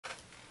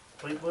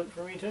Bleep blip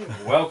for me too.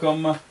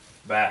 Welcome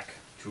back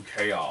to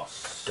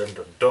Chaos. Dun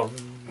dun dun.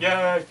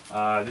 Yay!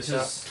 This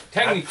is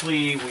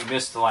technically we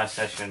missed the last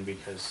session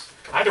because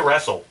I had to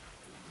wrestle.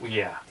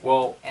 yeah.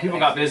 Well, people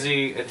got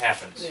busy. It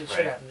happens. It right?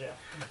 should happen, yeah.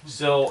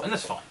 So, and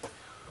that's fine.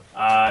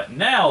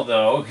 Now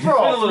though, it's been For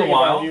all a little three of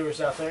our while.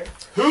 viewers out there.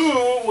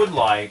 Who would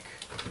like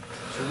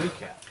to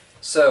recap?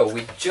 So,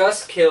 we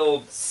just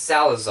killed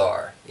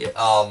Salazar. Yes.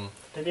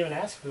 Didn't even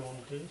ask if we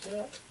wanted to do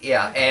that.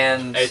 Yeah,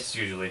 and It's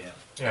usually him.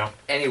 Yeah.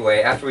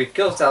 anyway, after we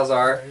killed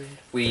Salazar,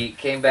 we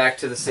came back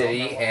to the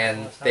city,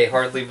 and they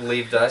hardly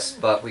believed us,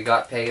 but we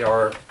got paid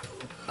our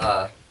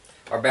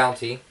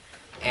bounty,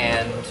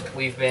 and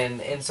we've been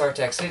in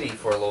C.H.A.O.S City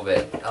for a little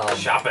bit.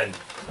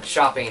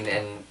 Shopping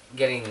and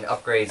getting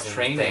upgrades and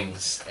Training.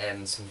 things,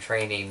 and some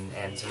training,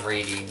 and some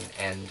reading,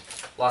 and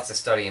lots of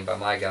studying by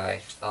my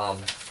guy.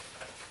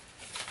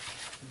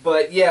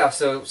 But yeah,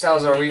 so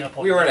Salazar, we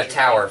were in a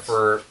tower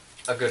for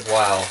a good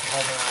while.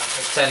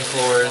 10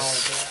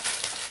 floors.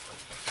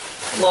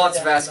 Lots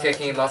of ass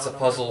kicking, lots of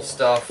puzzle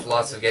stuff,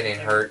 lots of getting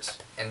hurt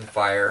and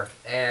fire,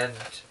 and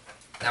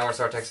now we're in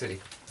C.H.A.O.S City.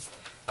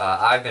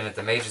 I've been at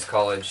the Mages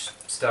College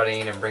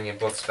studying and bringing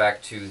books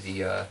back to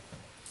the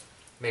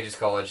Mages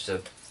College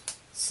to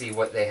see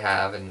what they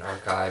have and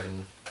archive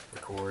and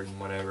record and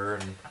whatever.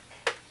 And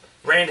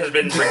Rand has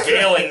been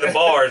regaling the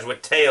bars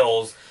with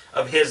tales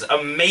of his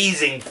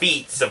amazing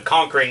feats of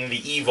conquering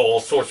the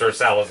evil sorcerer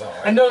Salazar.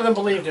 And none of them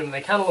believed him.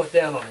 They kind of looked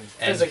down on him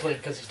And physically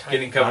because he's tiny.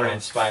 Getting covered in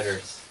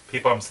spiders.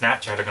 People on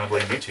Snapchat are going to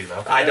blame you two,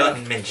 though. I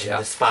don't mention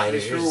the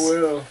spiders. Sure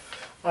will.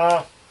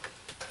 What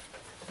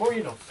were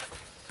you doing?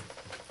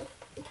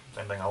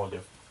 Same thing I would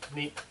do.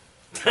 Neat.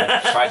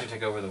 Try to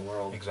take over the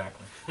world.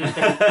 Exactly.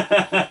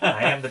 I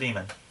am the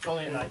demon.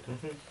 Only at night.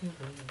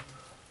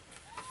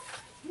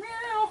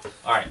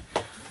 Alright.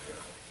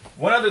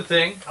 One other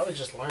thing I was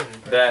just learning.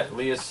 that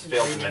Leah's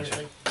failed to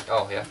mention,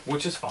 oh yeah,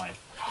 which is fine,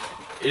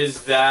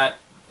 is that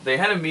they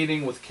had a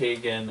meeting with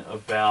Kagan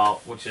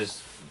about, which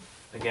is,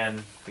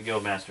 again, the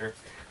Guildmaster,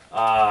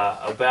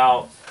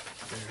 about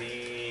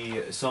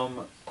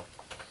some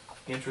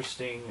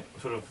interesting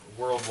sort of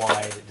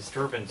worldwide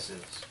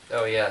disturbances.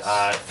 oh yes.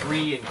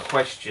 3 in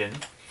question.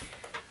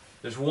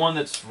 There's one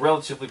that's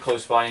relatively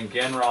close by in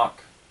Genrock.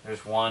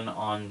 There's one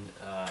on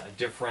a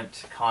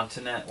different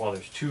continent. Well,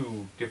 there's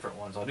 2 different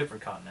ones on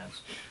different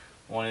continents.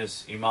 One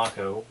is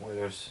Imako, where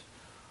there's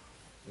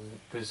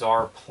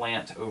bizarre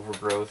plant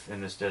overgrowth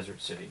in this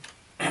desert city.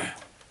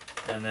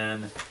 And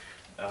then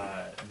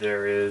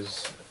there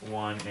is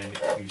one in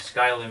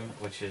Uskylum,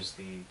 which is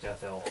the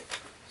Death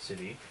Elf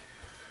city.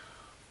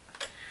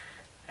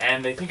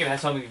 And they think it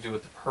has something to do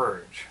with the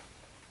Purge,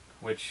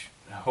 which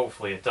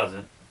hopefully it doesn't,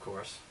 of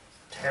course.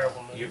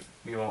 Terrible movie.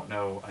 You won't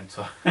know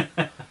until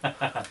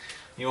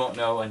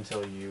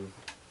you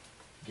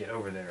get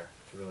over there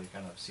to really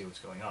kind of see what's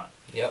going on.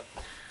 Yep.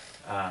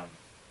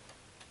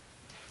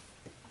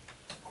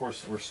 Of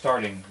course, we're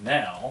starting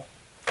now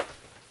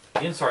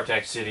in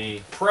C.H.A.O.S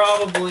City.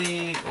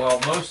 Probably, well,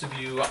 most of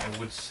you, I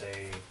would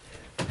say,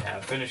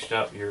 have finished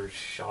up your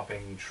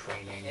shopping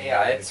training.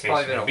 Yeah, it's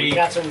probably been a We week.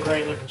 got some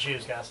great looking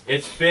shoes, guys.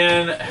 It's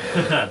been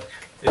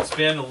it's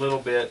been a little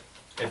bit.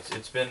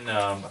 It's been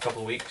a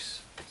couple of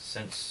weeks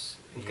since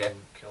you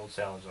killed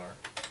Salazar.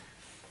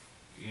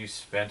 You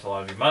spent a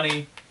lot of your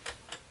money,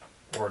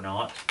 or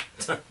not,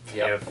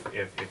 Yep.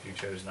 if you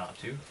chose not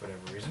to, for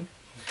whatever reason.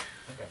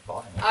 I think I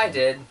bought anything. I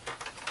did.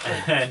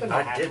 And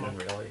I didn't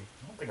really.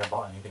 I don't think I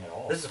bought anything at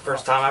all. This is the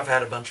first time I've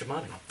had a bunch of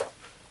money.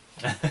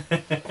 I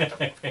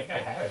think I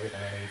have everything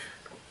I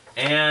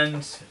need. and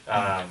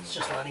It's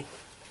just money.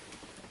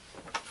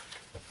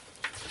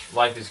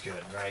 life is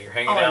good, right? You're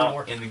hanging Oh, and out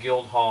more. in the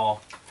guild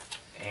hall,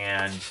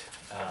 and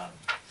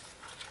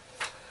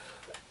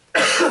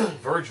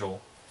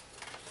Virgil,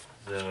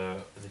 the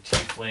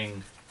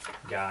tiefling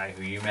guy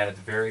who you met at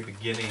the very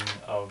beginning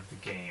of the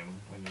game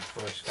when you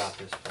first got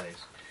this place,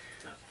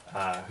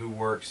 who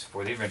works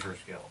for the Adventurers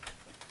Guild,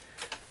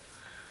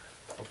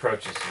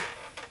 approaches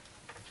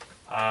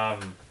you.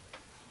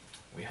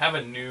 We have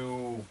a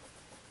new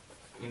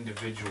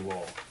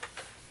individual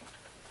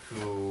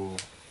who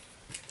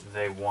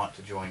they want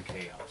to join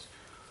Chaos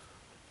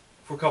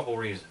for a couple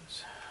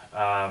reasons.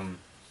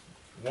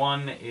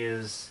 One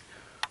is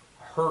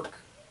Herc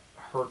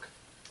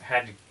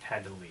had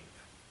to leave,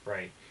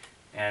 right?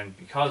 And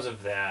because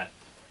of that,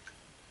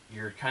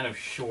 you're kind of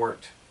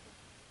short.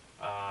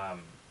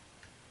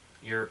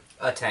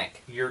 A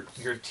tank. Your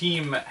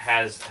team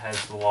has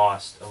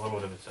lost a little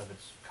bit of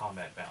its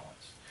combat balance.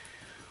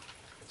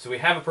 So we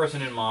have a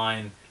person in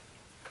mind.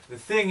 The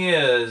thing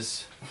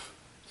is,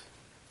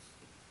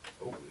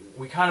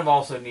 we kind of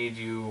also need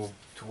you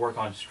to work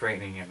on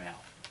straightening him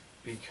out,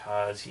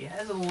 because he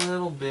has a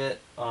little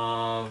bit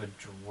of a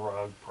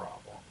drug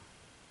problem.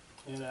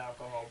 An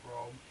alcohol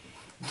problem.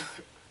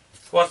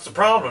 What's the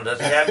problem? Does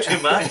he have too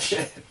much?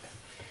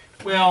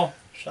 Well,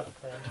 Shut up,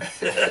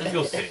 friend.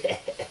 you'll see.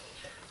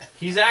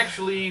 He's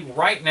actually,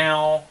 right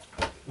now,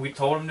 we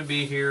told him to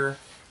be here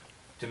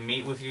to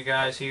meet with you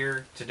guys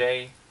here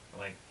today,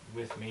 like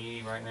with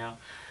me right now.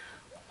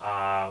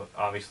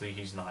 Obviously,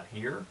 he's not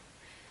here.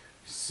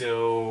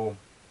 So,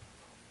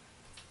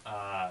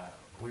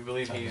 we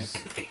believe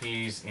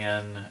he's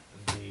in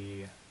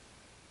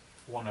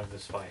one of the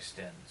spice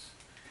dens,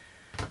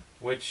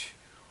 which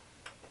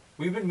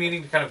we've been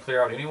meaning to kind of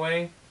clear out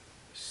anyway.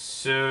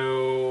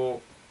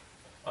 So,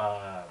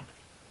 how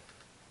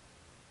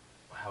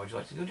would you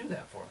like to go do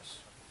that for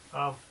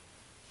us?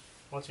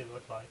 What's he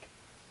look like?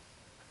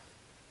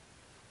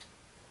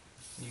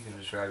 You can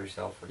describe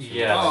yourself.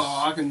 Yeah.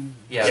 Oh, I can.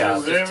 Yeah, say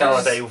just whatever. tell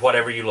us. Say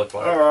whatever you look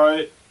like. All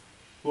right.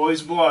 Well,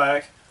 he's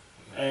black,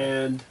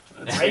 and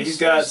let's see, he's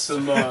got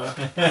some.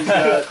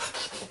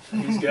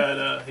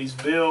 He's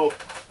built.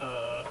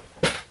 I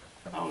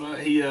don't know.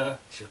 He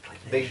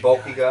Big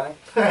bulky guy.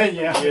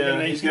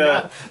 yeah. He's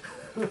got.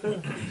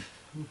 Trying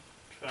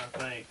to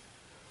think.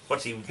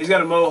 What's he? He's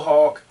got a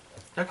mohawk.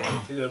 Okay.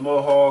 He's got a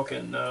mohawk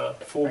and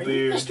full Are you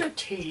beard. Mr.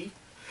 T?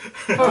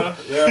 Yeah,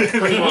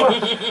 pretty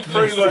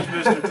much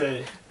Mr.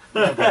 T.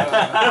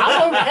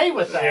 I'm okay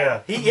with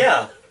that.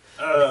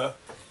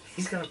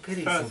 He's gonna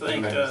pity Trying to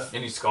something. think.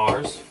 Any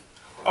scars?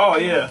 Oh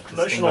yeah.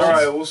 Emotional. All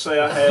right, we'll say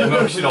I have.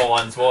 Emotional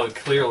ones. Well,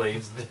 clearly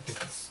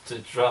it's to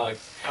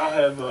drugs. I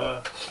have.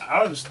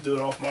 I'll just do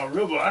it off my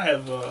real. But I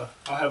have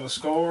a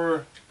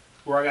scar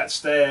where I got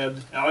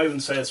stabbed. I'll even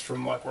say it's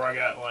from like where I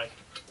got like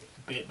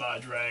bit by a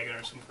dragon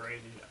or some crazy.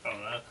 I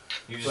don't know.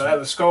 You just But I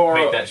have a scar.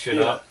 make that shit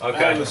up. Okay.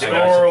 I have a I scar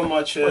gotcha. on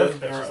my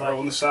chest or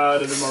on the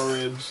side of my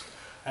ribs.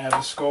 I have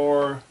a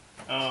scar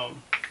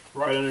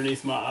right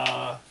underneath my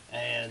eye,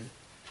 and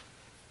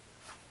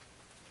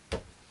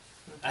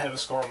I have a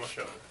scar on my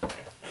shoulder. Okay,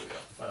 there we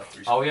go.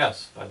 3 Oh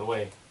yes. By the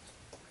way,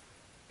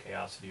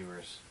 Chaos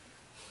viewers,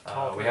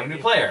 Oh, we have a new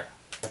baby. player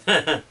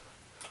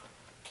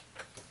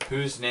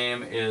whose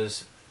name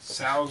is,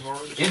 Salazar.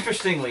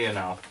 interestingly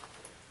enough,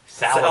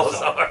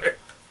 Salazar.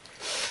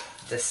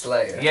 The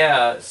Slayer.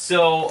 Yeah.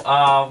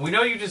 So we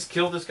know you just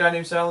killed this guy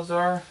named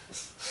Salazar,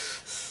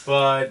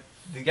 but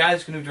the guy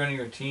that's going to be joining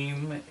your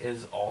team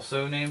is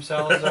also named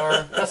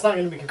Salazar. That's not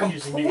going to be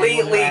confusing to you when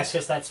Completely. you ask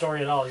us that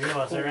story at all. You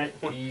realize that, right?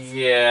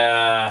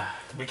 Yeah.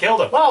 We killed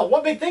him. Wow,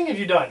 what big thing have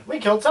you done? We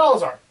killed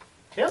Salazar.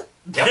 Yeah?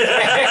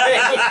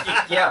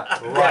 Yeah.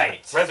 Right.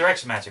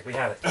 Resurrection magic. We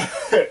have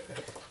it.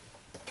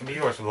 Can be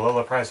yours for the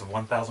low price of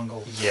 1,000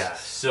 gold. Yeah.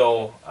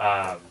 So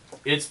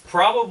it's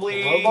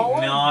probably The lowball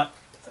one? not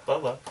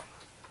Low.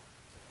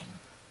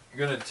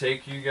 gonna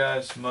take you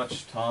guys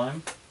much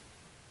time.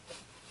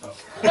 Oh.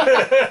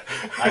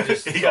 I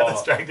just He got saw-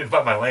 distracted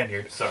by my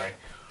lanyard. Sorry.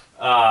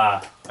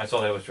 I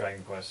saw that it was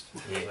Dragon Quest.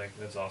 I was like,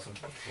 that's awesome.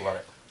 Love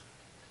it.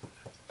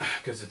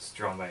 Because it's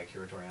drawn by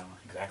Akira Toriyama.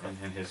 Exactly.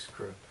 And his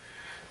crew.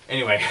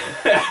 Anyway,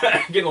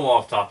 getting a little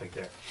off topic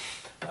there.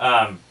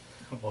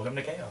 Welcome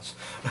to chaos.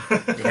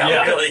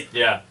 Yeah, really.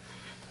 Yeah.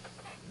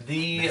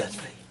 The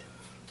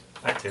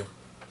That too.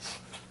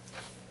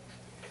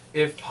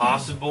 if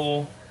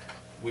possible,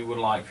 we would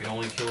like to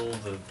only kill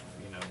the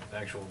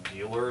actual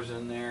dealers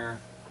in there.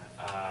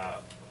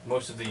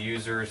 Most of the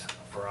users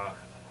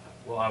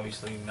will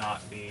obviously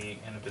not be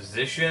in a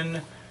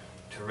position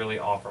to really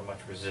offer much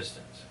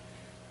resistance.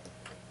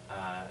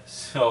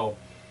 So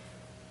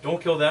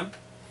don't kill them.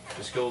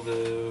 Just kill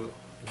the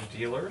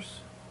dealers,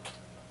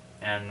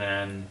 and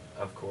then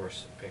of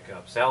course pick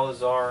up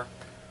Salazar.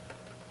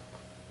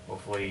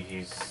 Hopefully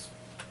he's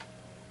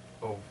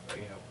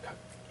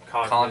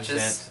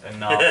Conscious. cognizant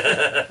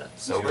enough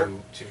Sober.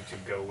 to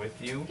go with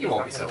you. He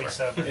won't be Not gonna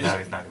sober. No,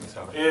 he's not gonna be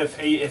sober.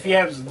 If he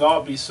happens to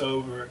not be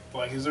sober,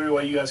 like, is there any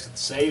way you guys could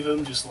save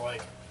him? Just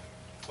like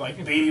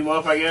beat him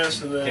up, I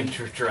guess, and then. And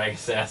drag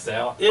his ass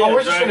out. Yeah, Oh, we're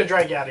just drag- going to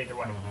drag you out either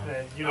way.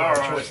 You don't have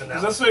a Alright, choice in that.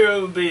 because I figure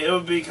it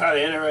would be kind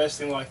of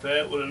interesting like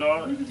that, would it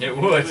not? It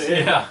would,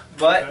 yeah.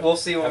 But we'll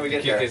see when Have we to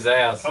get kick there. his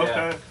ass.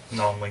 Okay.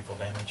 Non-lethal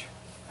damage.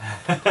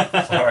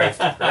 Sorry.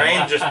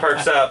 Rain just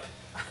perks up.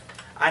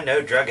 I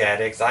know drug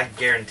addicts. I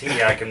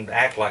guarantee I can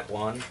act like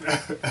one.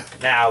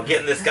 Now,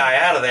 getting this guy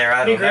out of there,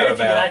 I It'd be don't know great if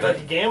you could about. act like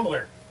a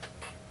gambler.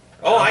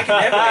 Oh, I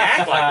can definitely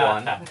act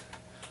like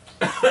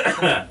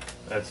one.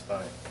 That's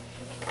fine.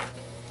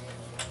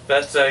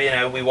 But so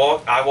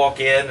I walk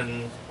in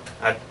and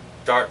I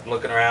start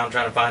looking around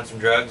trying to find some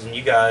drugs, and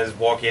you guys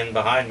walk in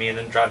behind me and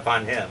then try to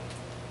find him.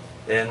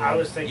 Then I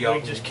was thinking y'all-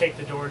 we'd just kick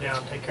the door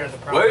down, take care of the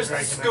problem. Where's the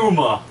drag him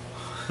out.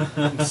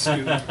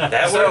 skooma?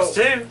 that So- works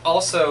too.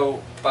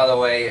 Also, by the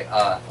way,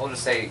 I'll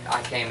just say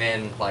I came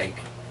in like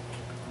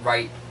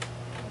right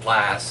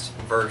last.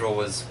 Virgil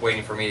was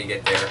waiting for me to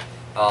get there,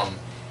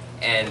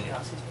 and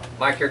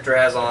my character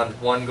has on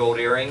one gold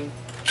earring,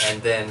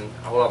 and then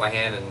I hold out my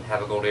hand and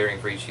have a gold earring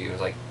for each of you. It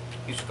was like,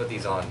 you should put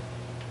these on.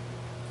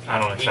 I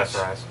don't Each-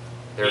 accessorize.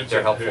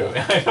 They're helpful.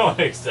 I don't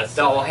access.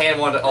 So I'll hand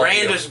one to all of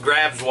Rain you. just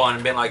grabs one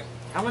and been like,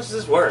 "How much is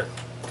this worth?"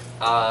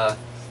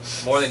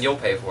 More than you'll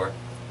pay for.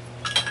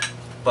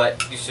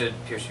 But you should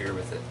pierce your ear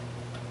with it.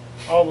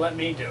 Oh, let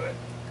me do it.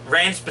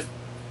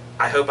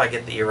 I hope I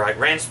get the ear right.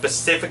 Rand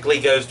specifically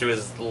goes to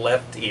his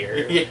left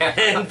ear Yeah.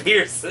 and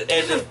pierces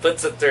and just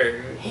puts it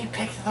through. He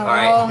picked the All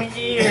right. wrong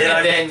ear. Did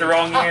I then- pick the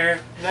wrong ear?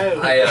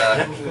 No. I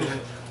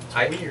It's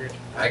I weird.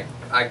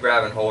 I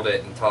grab and hold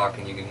it and talk,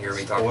 and you can hear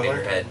me talking in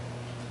your head.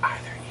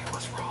 Either ear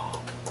was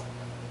wrong.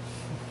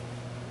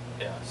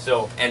 Yeah.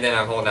 So And then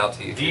I'm holding out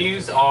to you.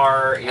 these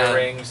are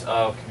earrings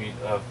of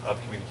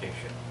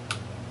communication.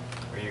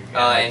 Where you,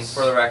 And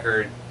for the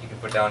record, you can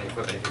put down your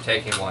equipment if you're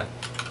taking one.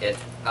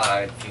 If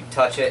you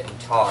touch it and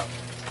talk,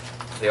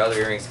 the other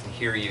earrings can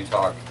hear you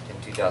talk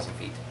in 2,000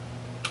 feet.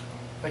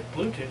 Like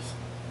Bluetooth.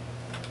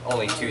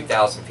 Only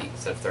 2,000 feet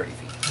instead of 30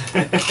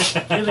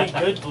 feet. Really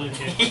good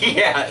Bluetooth.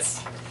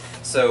 Yes.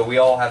 So we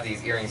all have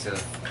these earrings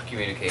of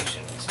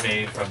communication. It's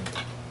made from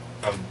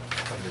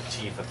the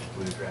teeth of the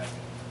blue dragon.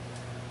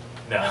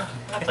 No,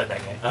 I played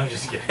that game. I'm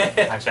just kidding.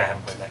 Actually, I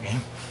haven't played that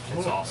game.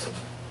 It's awesome.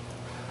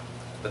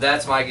 But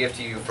that's my gift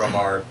to you from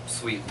our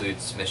Sweet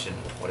Loots mission,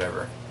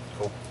 whatever.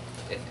 Cool.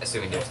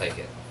 Assuming you'll take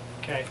it.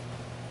 Okay.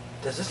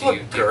 Does this Do you- look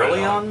do you put it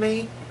girly on? on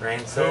me?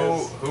 Rand Who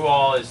says. who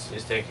all is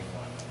taking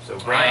one? So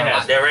I Rand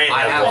has. Yeah, Rand I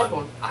has have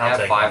one. I I'll have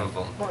take 5 one. of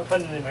them. I want to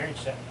put it in the marriage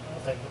set.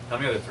 I'll take it. How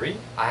many are there? 3?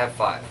 I have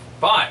 5.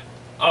 5.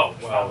 Oh,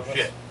 well, Wow,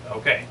 shit.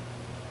 Okay.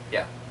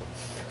 Yeah.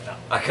 No.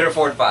 I could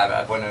afford 5.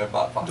 I wouldn't have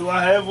bought 5. Do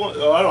I have one?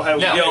 Oh, I don't have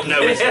No. one. You don't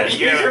know it's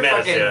you You're haven't met us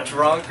fucking yet.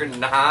 drunk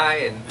and high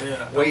and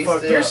Yeah.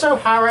 wasted. You're so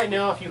high right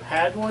now, if you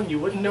had one, you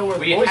wouldn't know where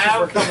the We voices have-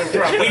 were coming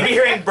from. We'd be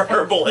hearing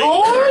burbling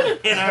Lord!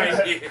 in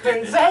our ears.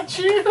 Is that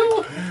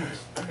you?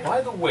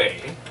 By the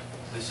way,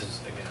 this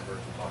is again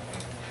Virgil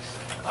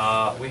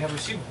talking. We have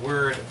received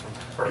word from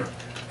her,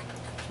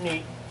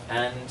 Neat.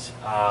 and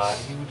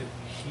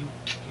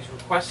he's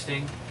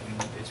requesting.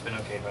 And it's been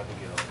okayed by the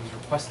guild. He's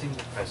requesting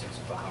the presence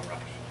of Baharash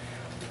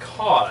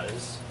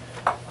because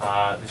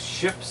the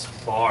ship's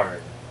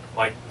barred,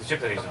 like the ship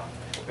that he's on,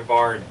 their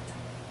bard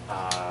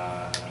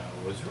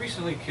was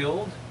recently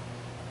killed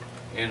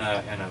in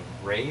a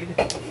raid.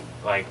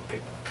 Like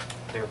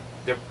they're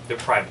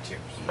privateers,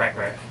 Right.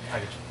 I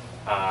get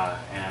you.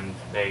 and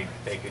they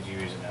could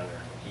use another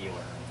healer.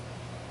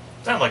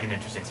 Sounds like an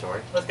interesting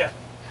story. Let's go.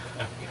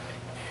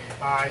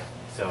 Bye.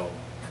 So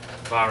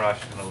Baharash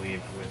is gonna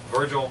leave with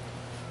Virgil,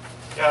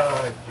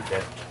 You're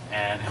dead.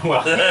 and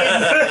well,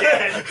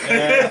 and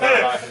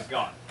Baharash is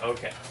gone.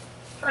 Okay.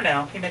 For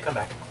now, he may come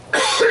back.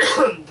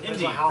 Depends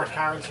Indeed, on how for the now.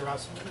 currents are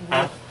us.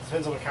 Huh?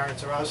 Depends on the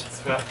currents are us.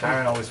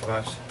 Tyron always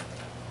survives.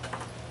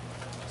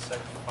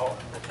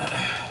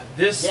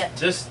 This Yet.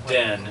 this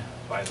den,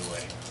 by the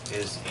way,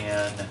 is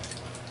in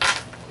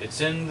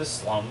the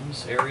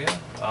slums area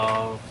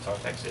of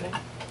C.H.A.O.S City.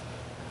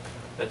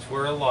 That's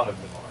where a lot of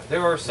them are.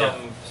 There are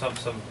some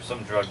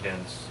drug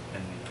dens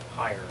in the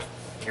higher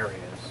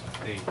areas,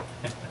 the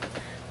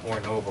more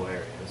noble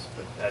areas,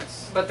 but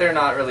that's But they're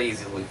not really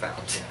easily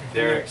found.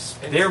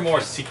 they're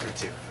more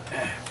secretive.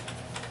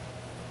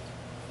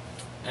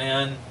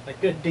 And Like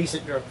good,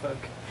 decent drug folk.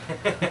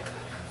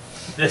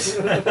 this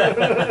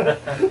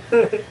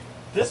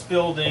this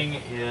building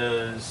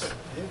is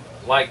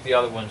like the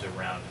other ones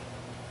around it.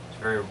 It's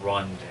very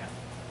run down.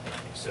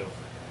 So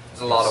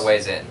There's a lot of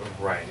ways in.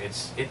 right,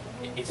 it's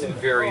in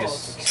various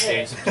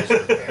states of That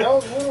disrepair.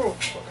 was a little.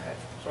 Okay.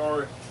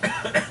 Sorry.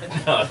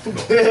 No,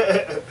 it's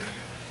cool.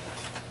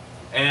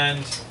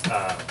 And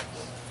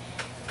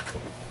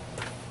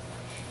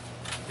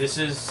this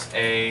is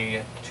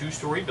a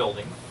 2-story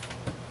building.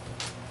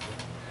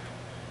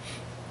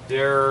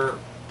 There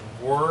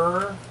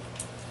were,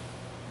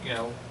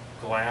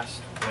 glass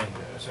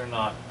windows. They're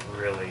not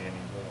really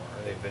anymore.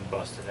 They've been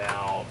busted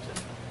out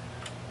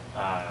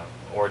and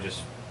or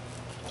just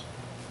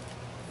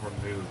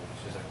removed,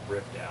 just like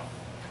ripped out.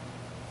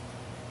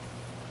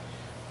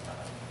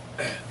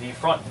 The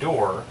front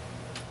door,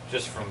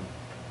 just from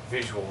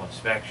visual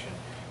inspection,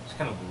 is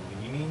kind of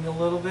leaning a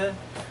little bit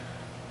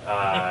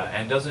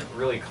and doesn't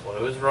really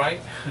close right.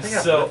 I think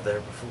I've So, lived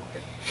there before.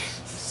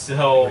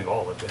 so We've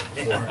all lived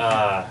there before.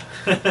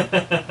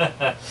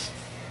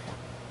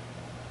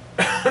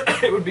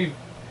 it would be.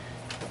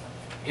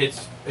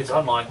 It's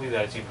unlikely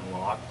that it's even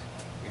locked.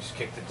 We just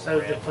kick the So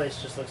door the in.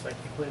 place just looks like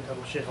a complete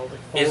total shithole. They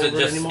can Is fall it over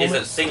at just any is it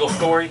moment. single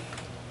story?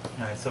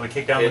 Alright, so we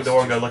kick down the It's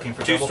door and go looking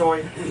for trouble?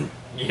 2-story?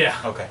 Yeah.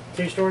 Okay.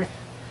 2-story?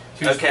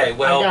 Okay,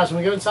 well, guys,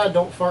 when we go inside,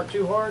 don't fart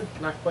too hard.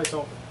 Knock the place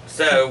open.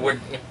 so we're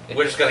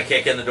just gonna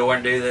kick in the door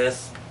and do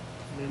this.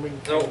 I mean, we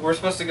can So we're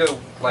supposed to go,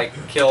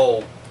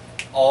 kill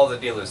all the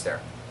dealers there.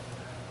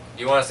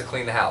 You want us to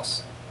clean the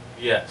house?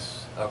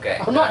 Yes. Okay.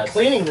 I'm not That's-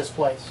 cleaning this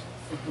place.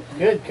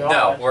 Good God.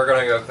 No, we're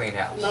gonna go clean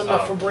house. Not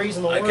enough Febreze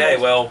in the world. Okay,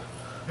 well,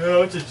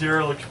 No, it's a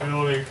derelict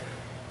building.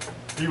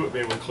 You wouldn't be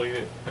able to clean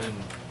it, and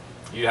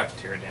you have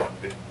to tear it down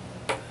and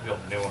build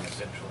a new one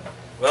essentially.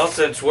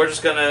 since we're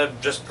just gonna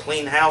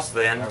clean house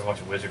I then, have a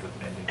bunch of wizard with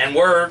mending. and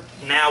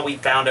we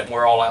found it and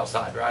we're all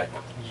outside, right?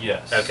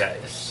 Yes. Okay.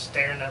 Just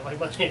staring at like a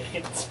bunch of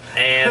idiots.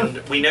 And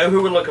we know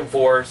who we're looking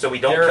for, so we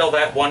don't There- kill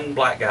that one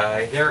black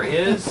guy. There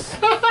is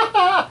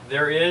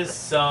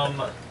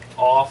some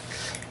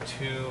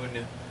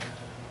off-tune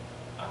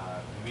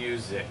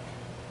music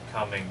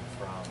coming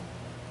from.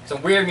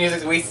 Some weird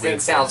music we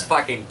think sounds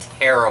fucking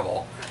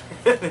terrible.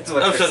 That's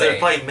what Oh, they're so they're saying.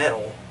 playing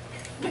metal.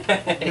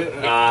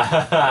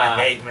 I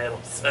hate metal.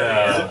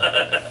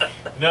 So.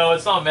 No,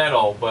 it's not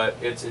metal, but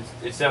it's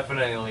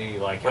definitely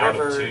like out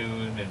Whatever. of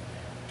tune, and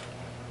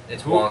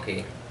It's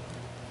wonky.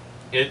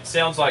 it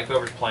sounds like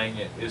whoever's playing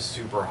it is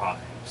super high.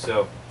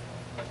 So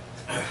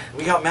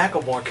We got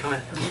Macklemore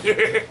coming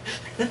here.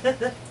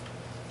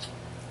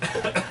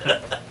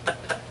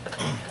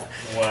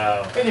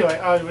 wow.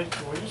 Anyway,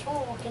 we just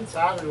want to walk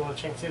inside, or we want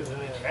to check see if there's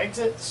any other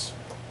exits.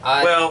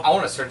 I Well-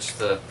 want to search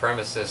the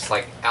premises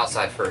like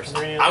outside first. Is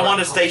there any I other- want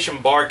to station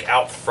Bark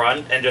out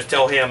front and just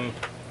tell him,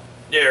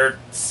 or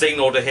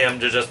signal to him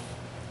to just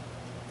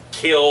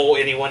kill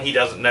anyone he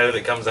doesn't know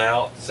that comes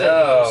out.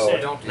 No,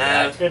 Sick. don't do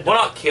No, that. well,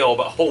 not kill,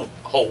 but hold.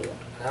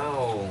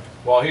 No,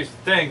 Well, here's the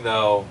thing,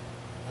 though.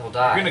 he'll You're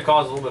die. going to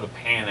cause a little bit of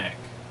panic,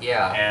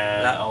 Yeah,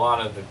 and No. a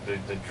lot of the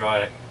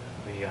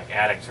like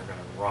addicts are going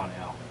to run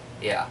out.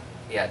 yeah.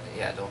 Don't do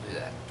that. Don't do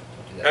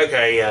that.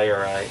 Okay, yeah, you're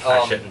right. I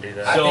Um, shouldn't do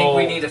that. I So, think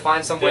we need to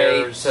find some way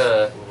There's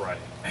to. right.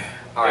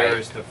 All right.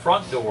 There's the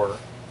front door.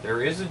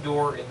 There is a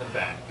door in the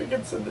back. We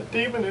can send the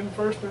demon in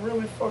first and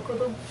really fuck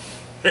with him.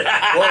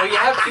 Well, we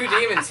have two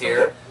demons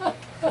here.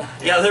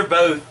 Yeah, they're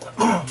both.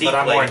 But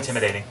I'm more tieflings.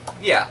 intimidating.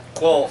 Yeah.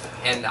 Well,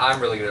 and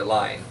I'm really good at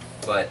lying,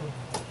 but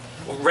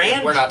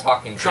Rand we're not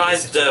talking.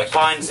 tries to situation.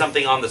 find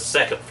something on the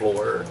second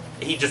floor.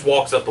 He just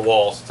walks up the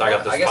wall since I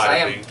got the I guess I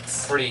spider am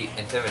boots. pretty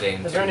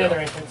intimidating. Is there too, any other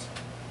though. entrance?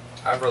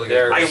 I'm really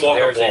There's- good. I can walk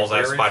up there's a walls. I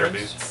have rear spider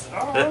entrance. boots.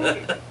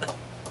 Alright.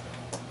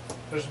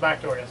 There's a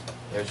back door, yes.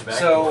 There's the back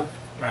So, door.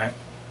 Right.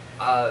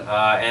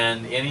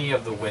 And any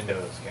of the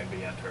windows can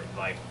be entered.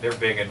 Like, they're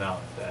big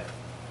enough that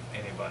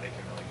anybody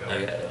can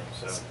really go Okay.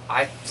 in. So,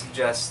 I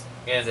suggest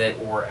in that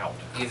or out.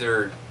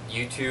 either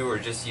you two or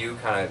just you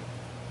kind of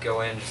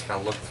go in, just kind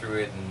of look through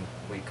it, and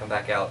we come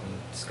back out and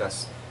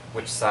discuss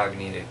which side we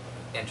need to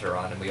enter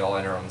on, and we all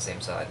enter on the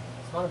same side.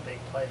 It's not a big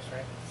place,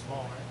 right? It's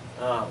small,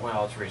 right?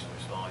 Well, it's reasonably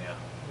small, yeah.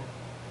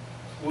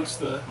 What's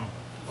the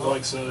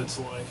like? So it's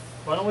like.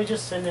 Why don't we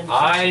just send in two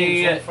I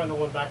teams, one front and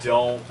one back?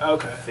 Don't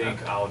Okay.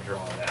 think I'll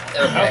draw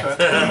that.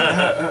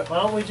 Okay. Why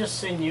don't we just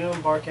send you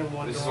and Bark in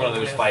one This is door one of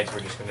those with- fights we're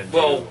just going to do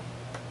Well,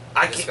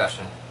 I can.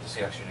 Discussion.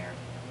 discussion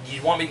here.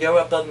 You want me to go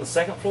up on the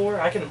second floor?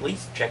 I can at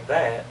least check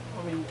that.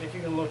 I mean, if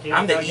you can look in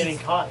I'm the without getting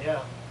east. caught,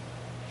 yeah.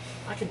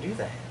 I can do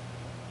that.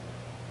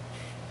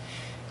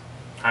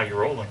 How you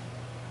rolling?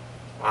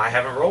 I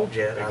haven't rolled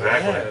yet. I don't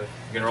Exactly. know.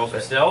 You going to roll for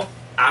But- stealth?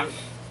 I'm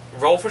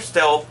roll for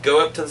stealth.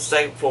 Go up to the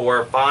second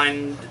floor.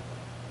 Find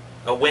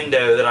a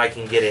window that I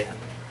can get in.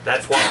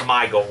 That's what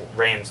my goal,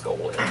 Rand's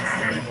goal is.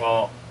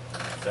 Well,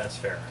 that's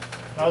fair.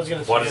 I was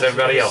going to What is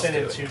everybody else send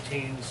in doing? two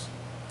teams.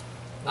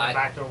 One I-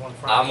 back door, one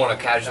front. I'm gonna one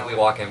casually down.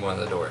 walk in one of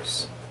the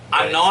doors.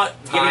 I'm But not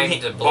it's time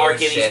giving to blow Bark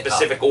any shit up.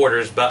 specific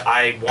orders, but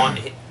I want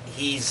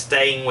he's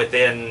staying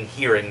within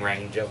hearing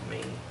range of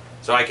me,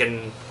 so I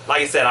can.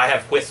 Like I said, I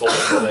have whistles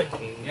that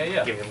can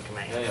Yeah. give him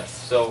commands. Yeah.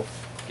 So,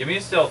 give me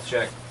a stealth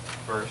check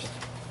first.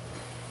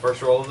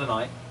 First roll of the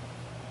night.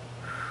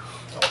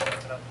 Oh, fuck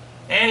it up.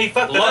 And he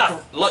fucked it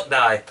up. Luck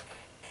die.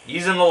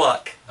 Using the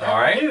luck. All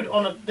right. Dude,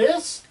 on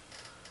this?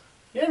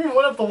 You haven't even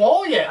went up the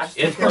wall yet.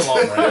 It's for a long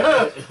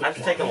rest. I have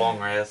to take a long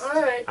rest.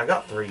 Alright. I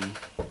got 3.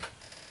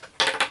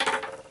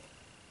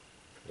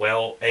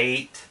 Well,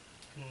 8.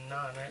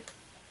 9, right?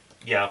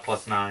 Yeah,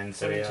 plus 9,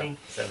 so 17. yeah,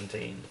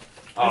 17.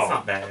 Oh, That's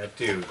not bad.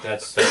 dude,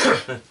 that's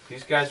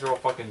these guys are all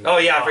fucking. Oh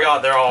yeah, I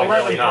forgot they're all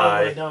 11 really probably would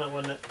high. have done it,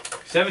 wouldn't it?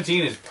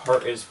 17 is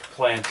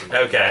plenty.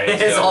 Okay.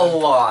 It's a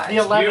lot. The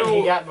 11 he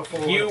You- got before.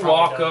 You would've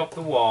walk probably done up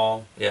the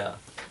wall Yeah.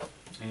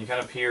 and you kind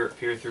of peer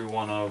through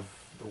one of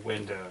the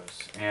windows,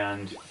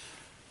 and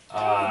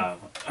of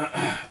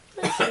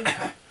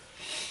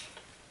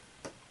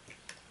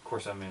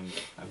course I've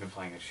been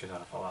playing a shit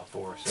ton of Fallout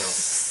 4,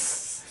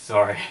 so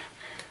sorry.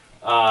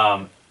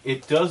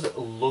 It does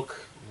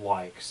look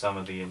like some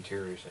of the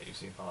interiors that you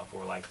see in Fallout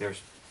 4. Like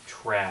there's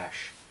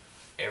trash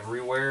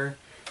everywhere.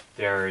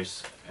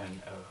 There's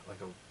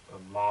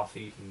a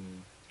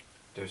moth-eaten.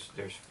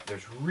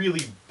 There's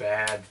really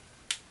bad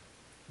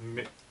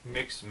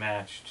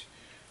mismatched.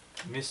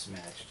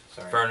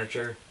 Sorry.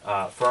 Furniture.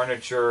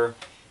 Furniture.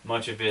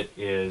 Much of it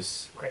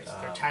is Great, so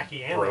they're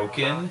tacky and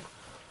broken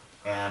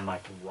and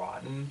like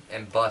rotten.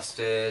 And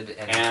busted,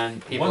 and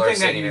And people one are thing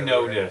that sitting you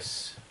everywhere.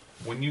 notice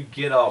when you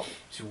get up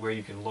to where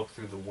you can look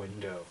through the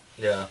window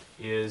Yeah.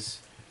 is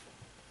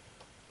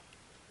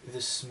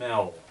the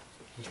smell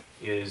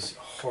is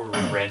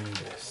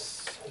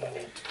horrendous.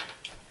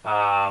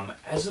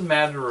 As a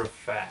matter of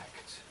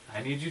fact,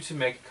 I need you to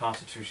make a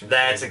Constitution.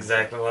 That's saving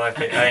exactly what I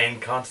picked. I in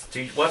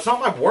Constitution. Well, it's not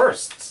my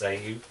worst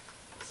save.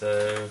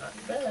 So Not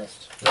the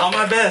best. not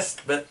my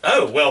best, but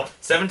oh well,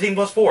 17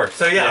 plus 4.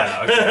 So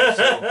yeah.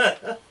 Yeah,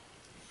 okay,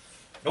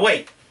 No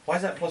wait, why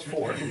is that plus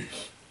 4?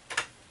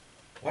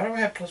 Why do I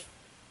have plus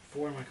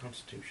 4 in my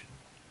Constitution?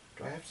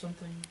 Do I have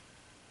something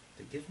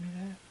that gives me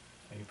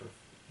that? Are you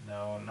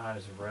no, not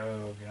as a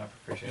rogue. You're not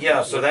proficient.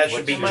 Yeah, so that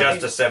should be Might just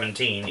be- a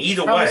 17.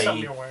 Either Probably way.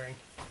 something you're wearing.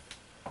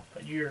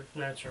 But your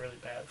notes are really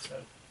bad, so.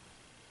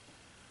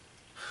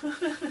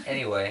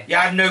 Anyway,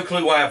 Yeah, I have no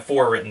clue why I have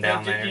 4 written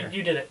down you, there.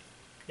 you did it.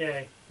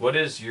 Yay. What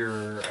is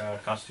your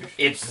constitution?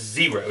 It's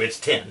 0. It's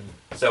 10.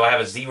 So I have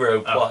a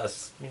 0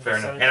 plus. Fair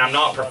enough. And I'm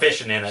not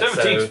proficient in it.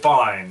 17's so.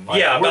 fine. Like,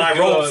 Yeah, but we're I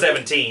rolled good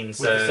 17. with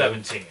So the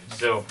 17.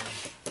 So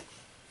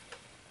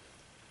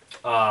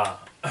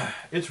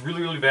it's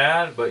really, really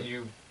bad, but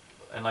you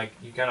kind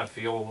of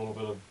feel a little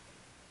bit of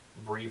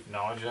brief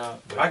nausea.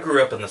 But, I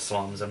grew up in the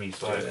slums. I'm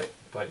used to it.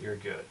 but you're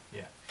good.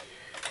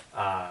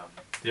 Yeah.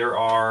 There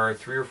are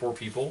 3 or 4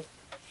 people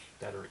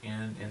that are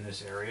in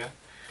this area.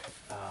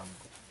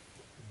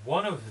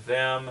 One of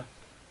them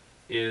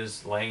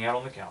is laying out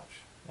on the couch.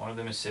 One of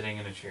them is sitting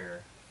in a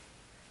chair,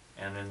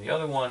 and then the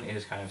other one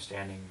is kind of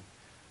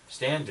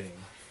standing,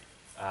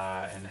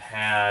 and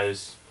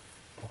has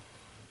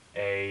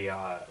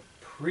a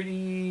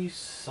pretty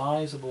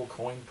sizable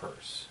coin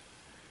purse,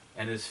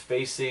 and is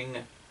facing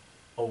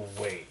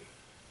away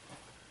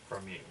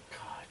from you.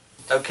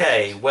 God.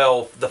 Okay,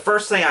 well, the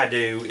first thing I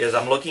do is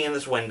I'm looking in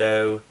this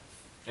window.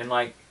 And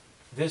like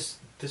this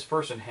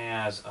person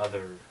has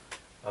other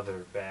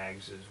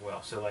bags as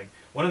well. So like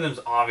one of them's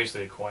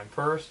obviously a coin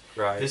purse.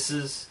 Right. This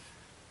is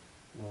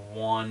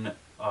one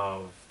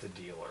of the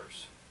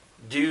dealers.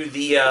 Do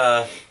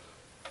the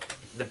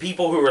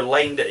people who are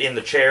laying in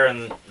the chair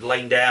and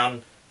laying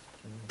down,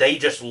 they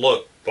just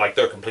look like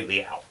they're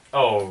completely out?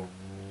 Oh,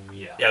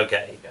 yeah.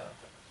 Okay.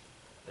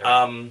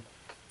 Yeah.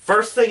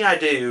 First thing I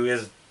do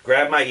is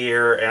grab my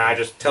ear and I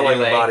just tell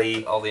Relay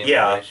everybody. all the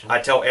Yeah, information. I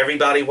tell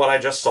everybody what I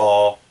just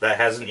saw that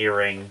has an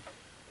earring.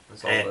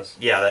 That's all And, this.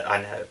 yeah, that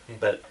I know.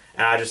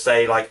 And I just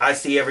say like, I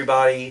see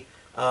everybody.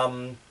 How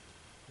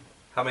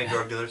many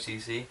drug dealers do you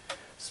see?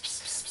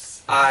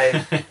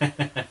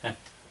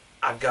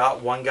 I've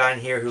got one guy in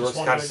here who Just looks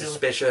one kind of drug dealer?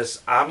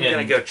 suspicious. I'm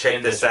gonna go check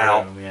in this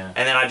out. room, yeah.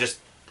 And then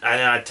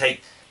I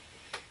take.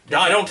 No,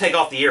 I don't take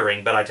off the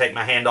earring, but I take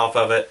my hand off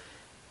of it,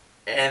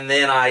 and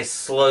then I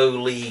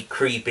slowly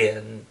creep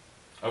in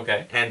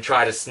Okay. and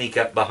try to sneak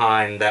up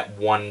behind that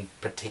one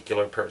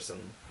particular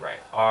person. Right.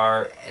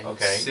 And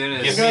Okay. as soon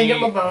as- Give I'm gonna me, get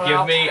my bow give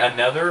out. me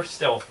another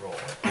stealth roll.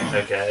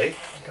 Okay.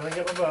 Gonna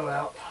get my bow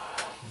out.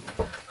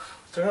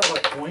 So I got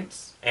like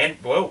points. And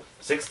whoa,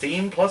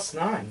 16 plus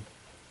 9.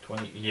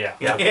 20. Yeah.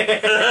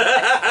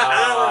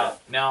 Yeah.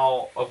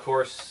 Now, of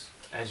course,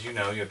 as you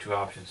know, you have 2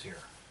 options here.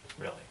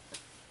 Really,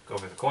 go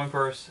for the coin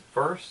purse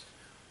first,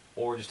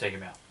 or just take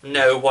him out.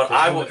 No, what Those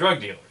I are the would. drug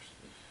dealers.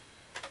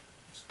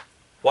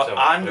 What So, I'm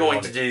what do you going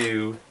want to to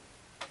do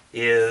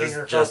is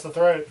Finger across just. the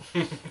throat.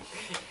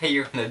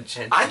 You're gonna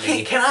gently I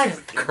can't. Can I?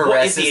 What,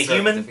 caress is he a his throat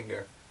with human? the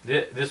finger.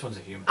 This one's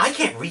a human. I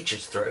can't reach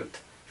his throat.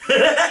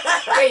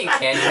 Yeah, you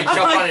can. You can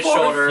jump on his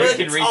shoulder. You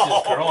can reach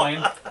his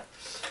groin.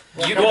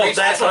 You can Well, reach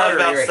that's the what I was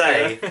about to artery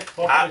say. right there.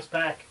 Walk I- on his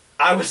back.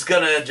 I was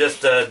gonna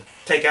just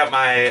take out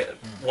my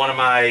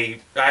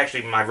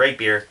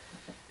rapier,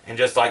 and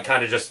just like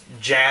kind of just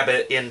jab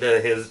it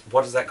into his,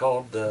 what is that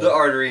called? The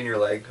artery in your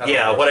leg. I don't know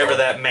Yeah, what it's whatever called.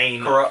 that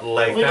main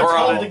leg. We That's call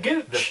called it the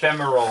gooch. the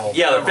femoral.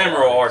 Yeah, the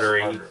femoral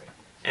artery.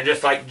 And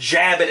just like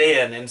jab it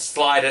in and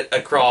slide it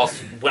across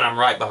when I'm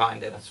right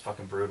behind it. That's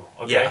fucking brutal.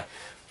 Okay. Yeah.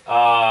 It's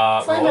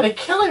not Roll. gonna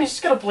kill him. He's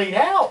just gonna bleed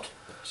out.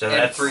 So In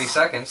that's 3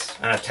 seconds.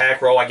 an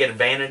attack roll. I get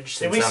advantage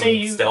Did since we I'm see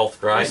you?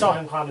 stealth, We right? saw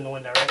him climbing the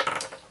window,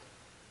 right?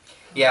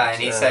 Yeah,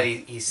 and he Uh, said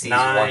he sees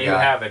 9, one You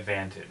guy. have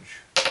advantage.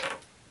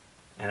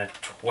 And a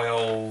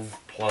 12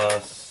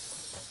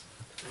 plus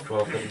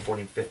 12, 13,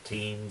 14,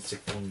 15,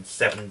 16,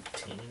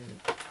 17,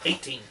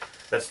 18.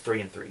 That's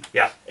 3 and 3.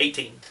 Yeah,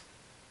 18.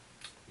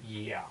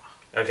 Yeah.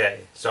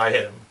 Okay, so I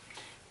hit him.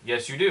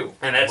 Yes, you do.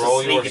 And that's a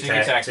roll sneak your sneak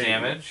attack, attack too.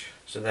 damage.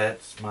 So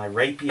that's my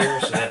rapier,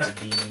 so that's a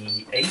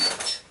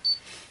D8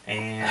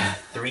 and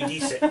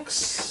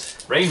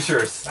 3D6.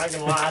 Rangers. Not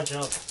gonna lie, I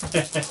jumped.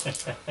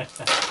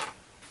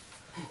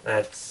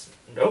 That's,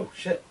 oh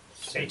shit.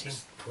 18.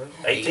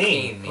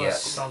 18. Plus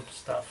Yes. some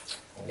stuff.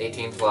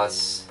 18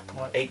 plus.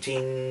 What?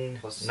 18,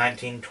 Plus-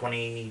 19,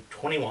 20,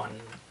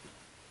 21.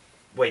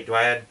 Wait, do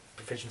I add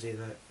proficiency to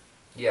that?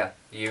 Yeah,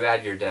 you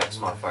add your dex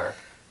modifier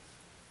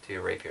to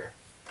your rapier.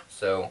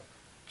 So,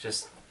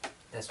 just.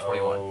 That's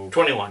 21. Oh,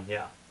 21,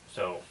 yeah.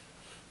 So,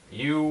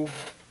 you,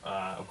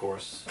 of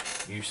course,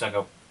 you snuck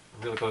up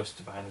really close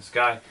to behind this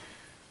guy,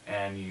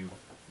 and you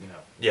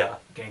Yeah.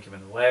 gank him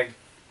in the leg,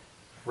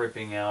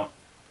 ripping out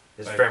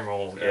His like,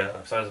 femoral, yeah.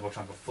 a sizable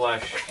chunk of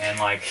flesh, and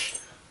like,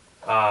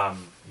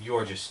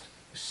 you're just,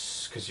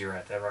 because you're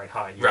at that right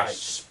height, you're Right.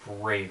 just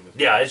sprayed with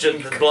Yeah, it's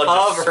just the blood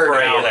just Covered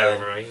spraying in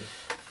over me.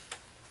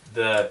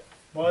 the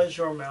Was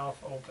your mouth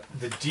open?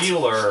 The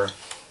dealer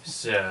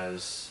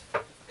says,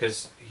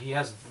 because he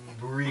has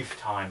brief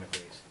time at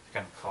least to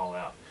kind of call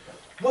out,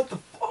 what the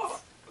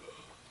fuck?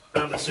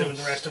 I'm assuming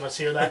the rest of us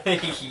hear that.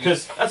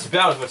 Because that's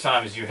about as much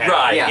time as you have.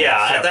 Right, Yeah.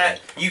 yeah. Separate. That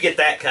you get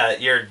that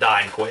cut, you're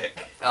dying quick.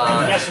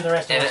 I'm guessing the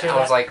rest of And us hear I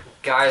was that. like,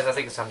 guys, I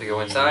think it's time to go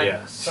inside.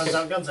 Yes.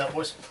 Guns out,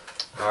 boys.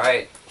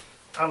 Alright.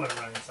 I'm gonna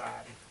run inside.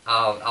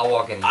 I'll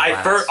walk in.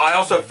 I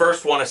also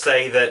first want to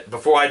say that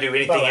before I do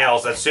anything Bye-bye.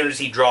 else, as soon as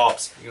he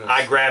drops,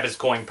 I grab his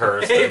coin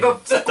purse. Hey, and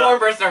but the coin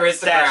purse never hits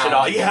the stash it ground.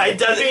 all. Yeah, it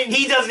doesn't.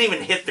 He doesn't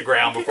even hit the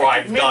ground before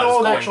I've You mean got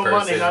all his actual coin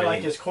purse. money, in not me.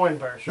 like his coin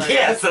burst, right?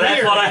 Yeah, so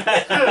that's what I.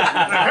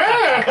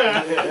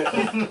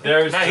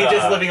 There's No, he's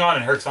just living on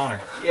in Herc's honor.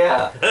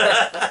 Yeah.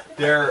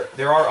 there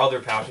are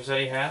other pouches that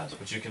he has,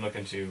 which you can look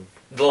into.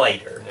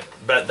 Later,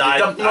 but I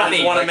just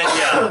money, want to like- make.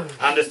 Yeah,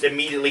 I'm just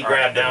immediately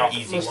grabbed now, an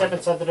easy Let's step one.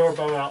 inside the door,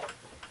 bow out.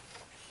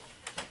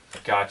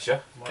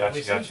 Gotcha. What do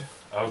we Gotcha.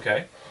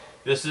 Okay.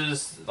 This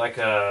is like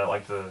a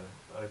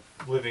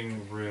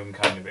living room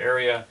kind of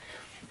area.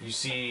 You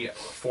see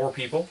 4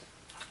 people.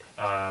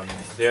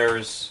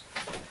 There's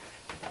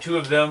 2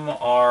 of them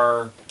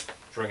are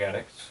drug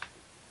addicts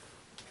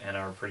and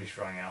are pretty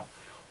strung out.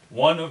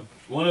 One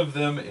of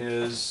them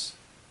is,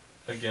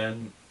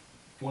 again,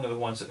 one of the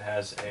ones that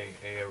has a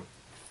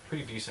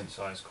pretty decent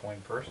sized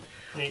coin purse.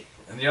 Neat.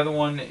 And the other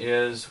one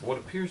is what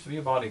appears to be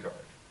a bodyguard.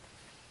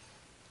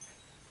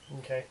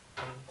 Okay.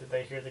 Did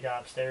they hear the guy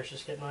upstairs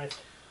just get knifed?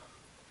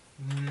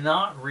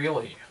 Not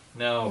really.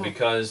 No,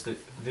 because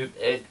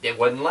It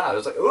wasn't loud. It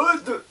was like,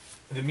 oh,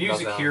 the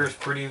music Not here is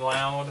pretty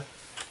loud.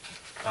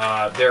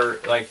 They're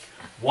like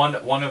one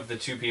of the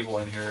 2 people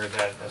in here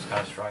that's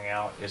kind of strung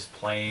out is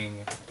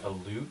playing a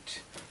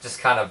lute. just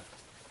kind of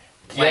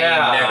playing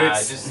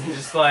notes.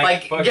 just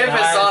like fucking give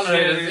us on high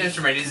an shit.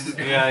 instrument. He's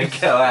Yeah,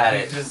 go at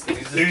it. He's just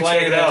Dude, check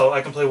playing it out.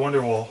 I can play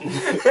Wonderwall.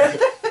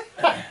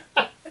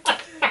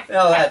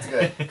 Oh, that's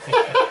good.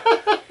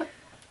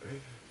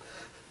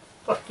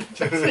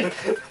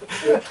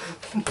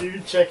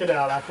 Dude, check it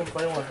out. I can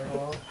play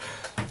Wonderwall.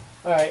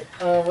 Alright,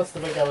 what's the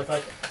big guy look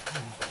like?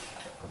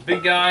 The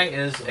big guy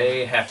is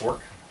a half orc,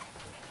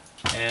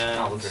 Oh,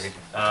 and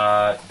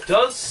great.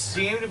 does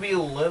seem to be a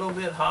little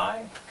bit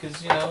high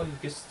because he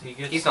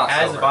gets He's not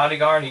as sober. a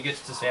bodyguard he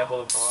gets to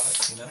sample the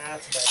product, That's a bad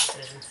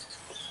decision.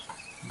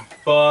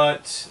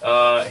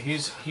 But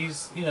he's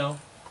You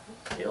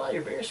like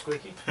your beer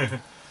squeaky.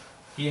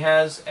 he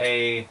has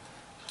a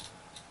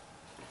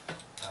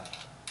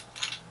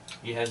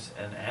he has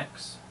an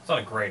axe. It's not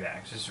a great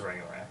axe, it's just a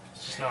regular axe.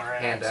 It's just not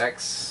right. Hand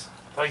X.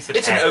 I thought you said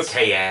It's an axe.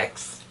 okay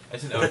axe.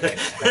 It's an okay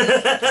axe.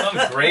 It's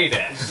not a great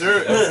axe. It's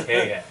an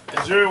okay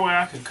axe. Is there a way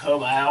I could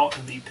come out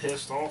and be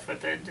pissed off at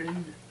that dude?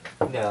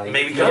 No.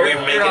 Maybe because you're- we were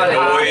you're making not in-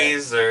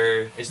 noise,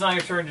 or It's not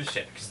your turn just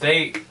yet because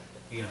they,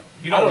 you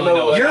I don't don't really know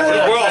know. what- What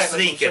Yeah, we're all exactly, that's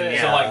sneaking. what I'm so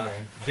saying. Yeah. like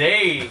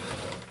they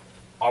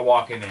are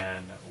walking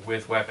in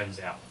with weapons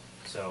out.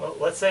 So Well,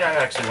 let's say I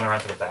actually went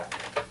around to the back.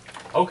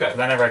 okay, 'Cause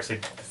I never actually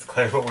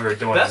declared what we were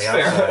doing that's on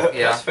the outside. fair.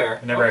 Yeah. That's fair.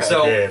 I never Okay. actually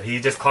So- did. He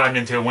just climbed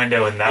into a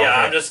window and that Yeah,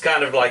 I'm was it. just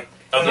kind of like,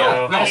 oh No, no,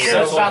 no, No, he's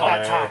it's so about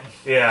fine. that time.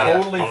 Yeah.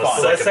 Totally On the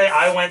fine. So let's say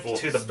I went full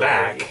to the story.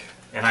 back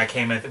and I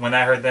came in. When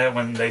I heard that,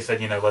 when they said,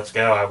 let's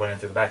go, I went in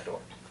through the back door.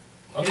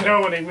 You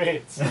know what he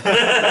means.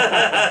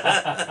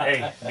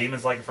 Hey,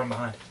 demons like it from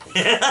behind.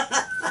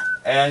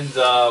 And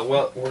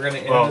well, we're gonna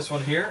end Well, this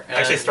one here. And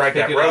Actually, strike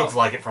pick that. it Rogues up.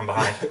 like it from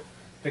behind.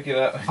 Pick it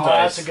up. Oh,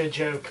 that's a good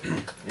joke.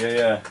 Yeah,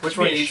 yeah. Which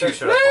one of you two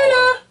should I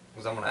follow?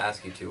 Because I'm going to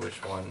ask you two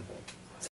which one.